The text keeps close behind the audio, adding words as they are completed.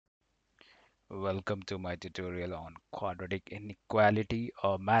Welcome to my tutorial on quadratic inequality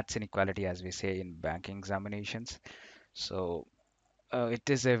or maths inequality as we say in banking examinations. It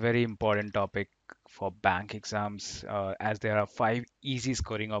is a very important topic for bank exams as there are five easy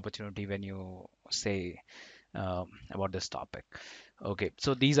scoring opportunity when you say about this topic. Okay,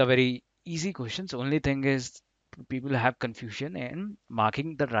 so these are very easy questions. Only thing is people have confusion in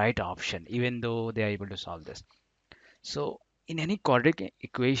marking the right option even though they are able to solve this. So in any quadratic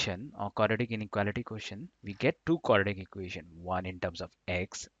equation or quadratic inequality question, we get two quadratic equation, one in terms of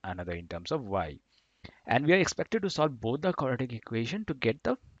x, another in terms of y. And we are expected to solve both the quadratic equation to get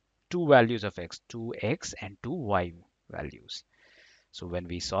the two values of x, 2x and 2y values. So when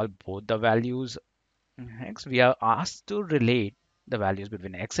we solve both the values x, we are asked to relate the values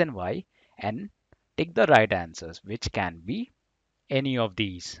between x and y and take the right answers, which can be any of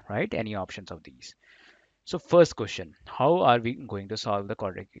these, right? Any options of these. So first question, how are we going to solve the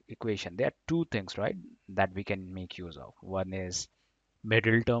quadratic equation? There are two things, right, that we can make use of. One is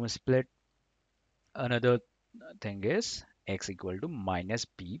middle term split. Another thing is x equal to minus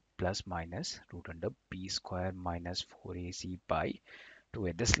b plus minus root under b square minus 4ac by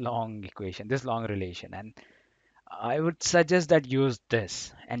 2a. This long equation, this long relation. And I would suggest that use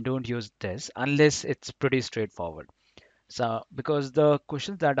this and don't use this unless it's pretty straightforward. So because the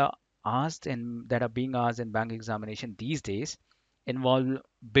questions that are being asked in bank examination these days involve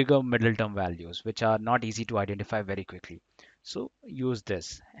bigger middle term values which are not easy to identify very quickly. So use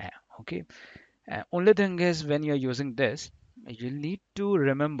this. Okay. Only thing is when you're using this, you need to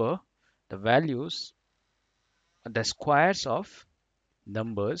remember the values, the squares of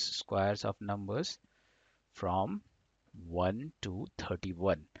numbers from 1 to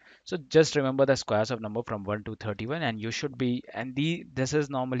 31. So just remember the squares of number from 1 to 31 and you should be and this is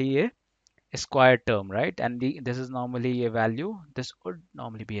normally a square term, right? And this is normally a value. This would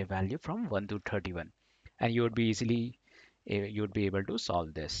normally be a value from 1 to 31 and you would be able to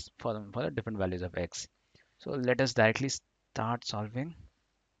solve this for the different values of x. So let us directly start solving.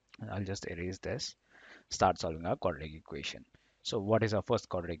 I'll just erase this. Start solving our quadratic equation. So what is our first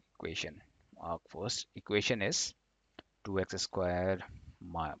quadratic equation? Our first equation is 2x squared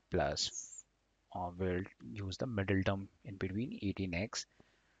plus, we'll use the middle term in between, 18x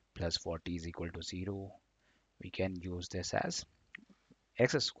plus 40 is equal to 0. We can use this as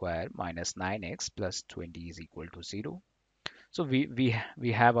x squared minus 9x plus 20 is equal to 0. So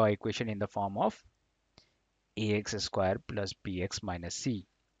we have our equation in the form of ax squared plus bx minus c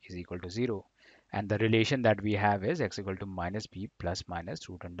is equal to 0. And the relation that we have is x equal to minus b plus minus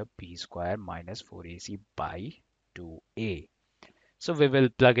root under b square minus 4ac by 2a. So we will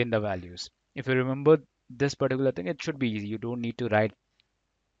plug in the values. If you remember this particular thing, it should be easy. You don't need to write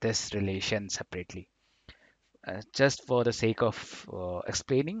this relation separately. Just for the sake of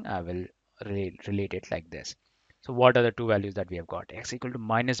explaining, I will relate it like this. So what are the two values that we have got? X equal to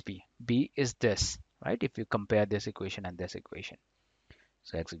minus b. B is this, right? If you compare this equation and this equation.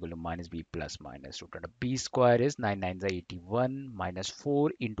 So x equal to minus b plus minus root under b square is 9 9s are 81 minus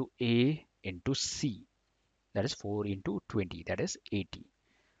 4 into a into c. That is 4 into 20. That is 80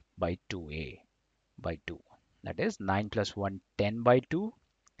 by 2a by 2. That is 9 plus 1, 10 by 2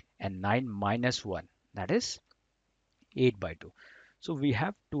 and 9 minus 1. That is 8 by 2. So we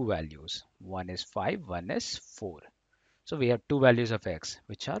have two values. One is 5, one is 4. So we have two values of x,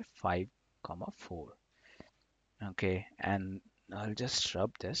 which are 5, comma 4. Okay, and I'll just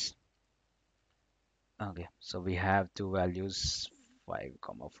rub this. Okay, so we have two values, 5,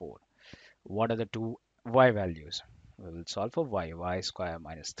 comma 4. What are the two y values? We will solve for y square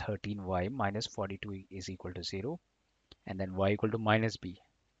minus 13y minus 42 is equal to 0. And then y equal to minus b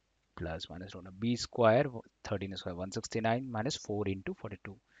plus minus root of b square, 13 square 169 minus 4 into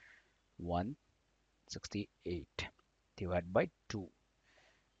 42, 168 divided by 2,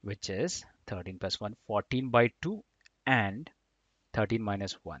 which is 13 plus 1, 14 by 2 and 13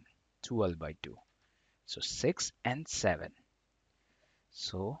 minus 1, 12 by 2. So 6 and 7.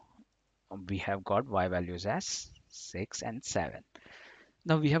 So we have got y values as 6 and 7.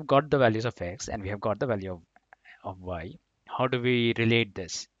 Now we have got the values of x and we have got the value of y. How do we relate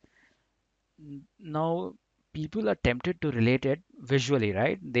this? Now people are tempted to relate it visually,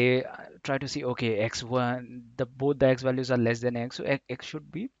 right? They try to see, okay, x1, both the x values are less than x, so x should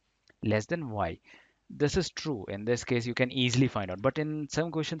be less than y. This is true. In this case, you can easily find out, but in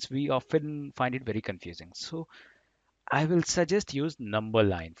some questions, we often find it very confusing. So I will suggest use number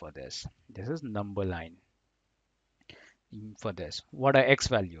line for this. This is number line for this. What are x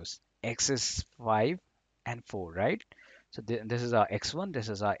values? X is 5 and 4, right? So this is our x1, this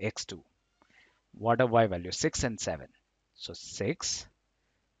is our x2. What are y values? 6 and 7. So 6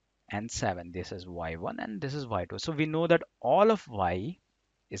 and 7. This is y1 and this is y2. So we know that all of y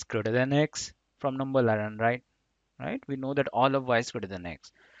is greater than x from number line, right? Right? We know that all of y is greater than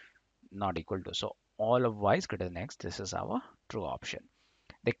x, not equal to. So all of y is greater than x. This is our true option.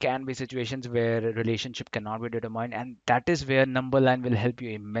 There can be situations where a relationship cannot be determined, and that is where number line will help you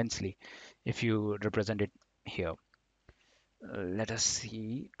immensely if you represent it here. Let us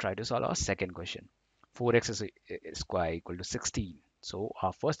see, try to solve our second question. 4x is square equal to 16. So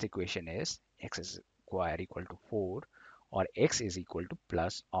our first equation is x is square equal to 4 or x is equal to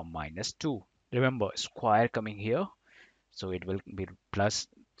plus or minus 2. Remember, square coming here, so it will be plus.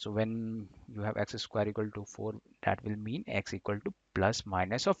 So when you have x square equal to 4, that will mean x equal to plus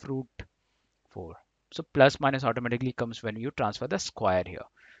minus of root 4. So plus minus automatically comes when you transfer the square here.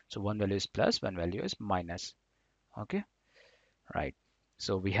 So one value is plus, one value is minus. Okay, right.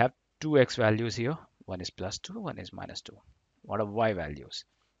 So we have two x values here. One is plus 2, one is minus 2. What are y values?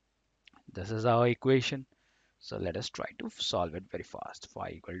 This is our equation. So let us try to solve it very fast.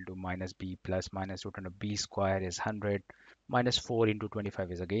 Y equal to minus b plus minus root under b square is 100. Minus 4 into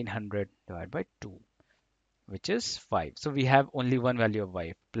 25 is again 100 divided by 2, which is 5. So we have only one value of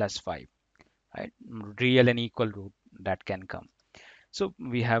y, plus 5, right? Real and equal root that can come. So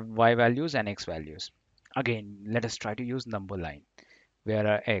we have y values and x values. Again, let us try to use number line. Where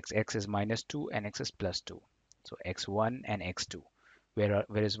are x is minus 2 and x is plus 2. So x1 and x2. Where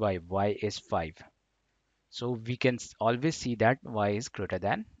is y is 5. So we can always see that y is greater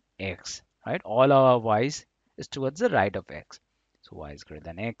than x, right? All our y's is towards the right of x. So y is greater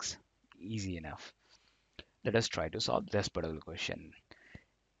than x. Easy enough. Let us try to solve this particular question.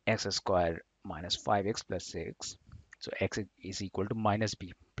 X squared minus 5x plus 6. So x is equal to minus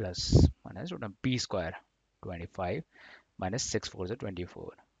b plus minus root of b square 25 minus 6 4 is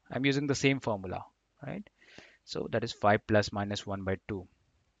 24. I'm using the same formula, right? So that is 5 plus minus 1 by 2.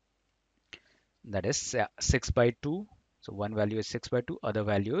 That is 6 by 2. So one value is 6 by 2, other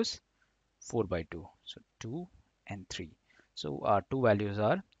value is 4 by 2. So 2 and 3. So our two values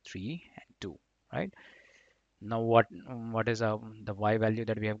are 3 and 2, right? Now what is the y value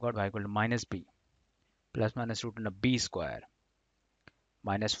that we have got? Y equal to minus b plus minus root of b square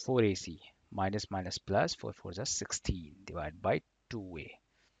minus 4ac minus minus plus 4 4 is 16 divided by 2a.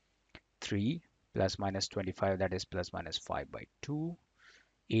 3 plus minus 25, that is plus minus 5 by 2.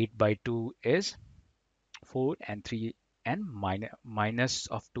 8 by 2 is 4 and 3 and minus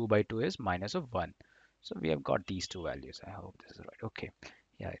of 2 by 2 is minus of 1. So we have got these two values. I hope this is right. Okay.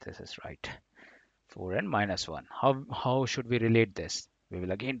 Yeah, this is right. 4 and minus 1. How should we relate this? We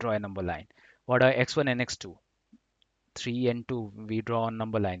will again draw a number line. What are x1 and x2? 3 and 2, we draw a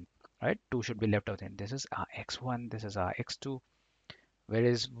number line, right? 2 should be left out in. This is our x1, this is our x2. Where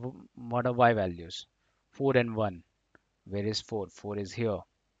is what are y values? 4 and 1. Where is 4? 4 is here.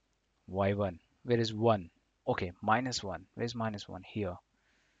 Y1. Where is 1? Okay, minus 1. Where is minus 1? Here.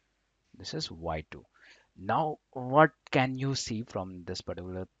 This is y2. Now, what can you see from this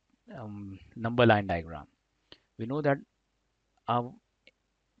particular number line diagram? We know that uh,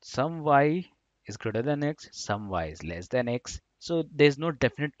 some y is greater than x, some y is less than x. So there's no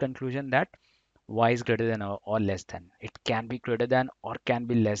definite conclusion that y is greater than or less than. It can be greater than or can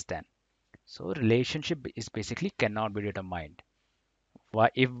be less than. So relationship is basically cannot be determined. Why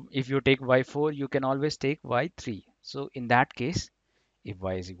if you take y4, you can always take y3. So in that case, if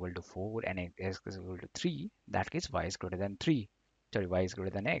y is equal to 4 and x is equal to 3, that case y is greater than 3. Sorry, y is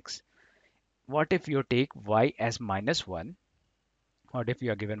greater than x. What if you take y as minus 1? What if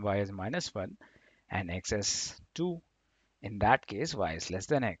you are given y as minus 1 and x as 2? In that case, y is less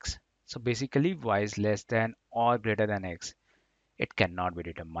than x. So basically, y is less than or greater than x. It cannot be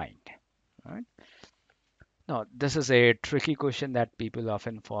determined. Right? Now, this is a tricky question that people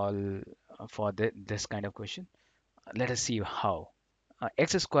often fall for this kind of question. Let us see how.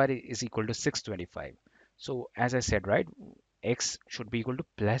 X squared is equal to 625. So as I said, right, x should be equal to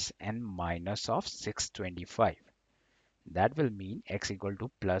plus and minus of 625. That will mean x equal to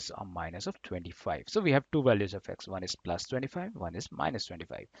plus or minus of 25. So we have two values of x. One is plus 25, one is minus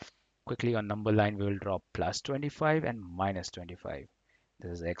 25. Quickly on number line, we will draw plus 25 and minus 25.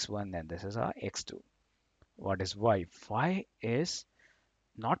 This is x1 and this is our x2. What is y? Y is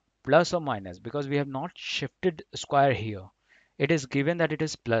not plus or minus because we have not shifted square here. It is given that it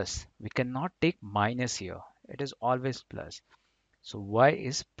is plus. We cannot take minus here. It is always plus. So y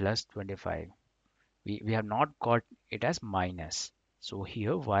is plus 25. We have not got it as minus. So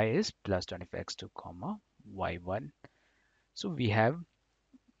here y is plus 25 x2 comma y1. So we have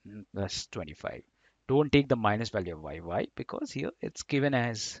plus 25. Don't take the minus value of y. Why? Because here it's given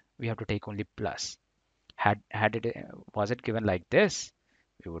as we have to take only plus. Had it was it given like this,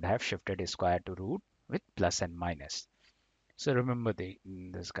 we would have shifted square to root with plus and minus. So remember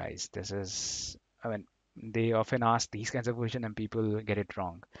this guys, this is, I mean, they often ask these kinds of questions and people get it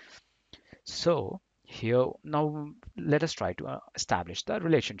wrong. So here now let us try to establish the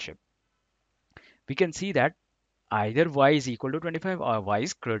relationship. We can see that either y is equal to 25 or y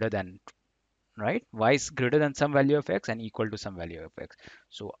is greater than, right? Y is greater than some value of x and equal to some value of x.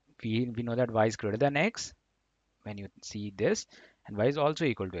 So we know that y is greater than x when you see this, and y is also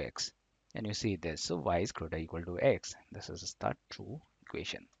equal to x and you see this. So y is greater equal to x. This is the true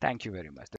equation. Thank you very much.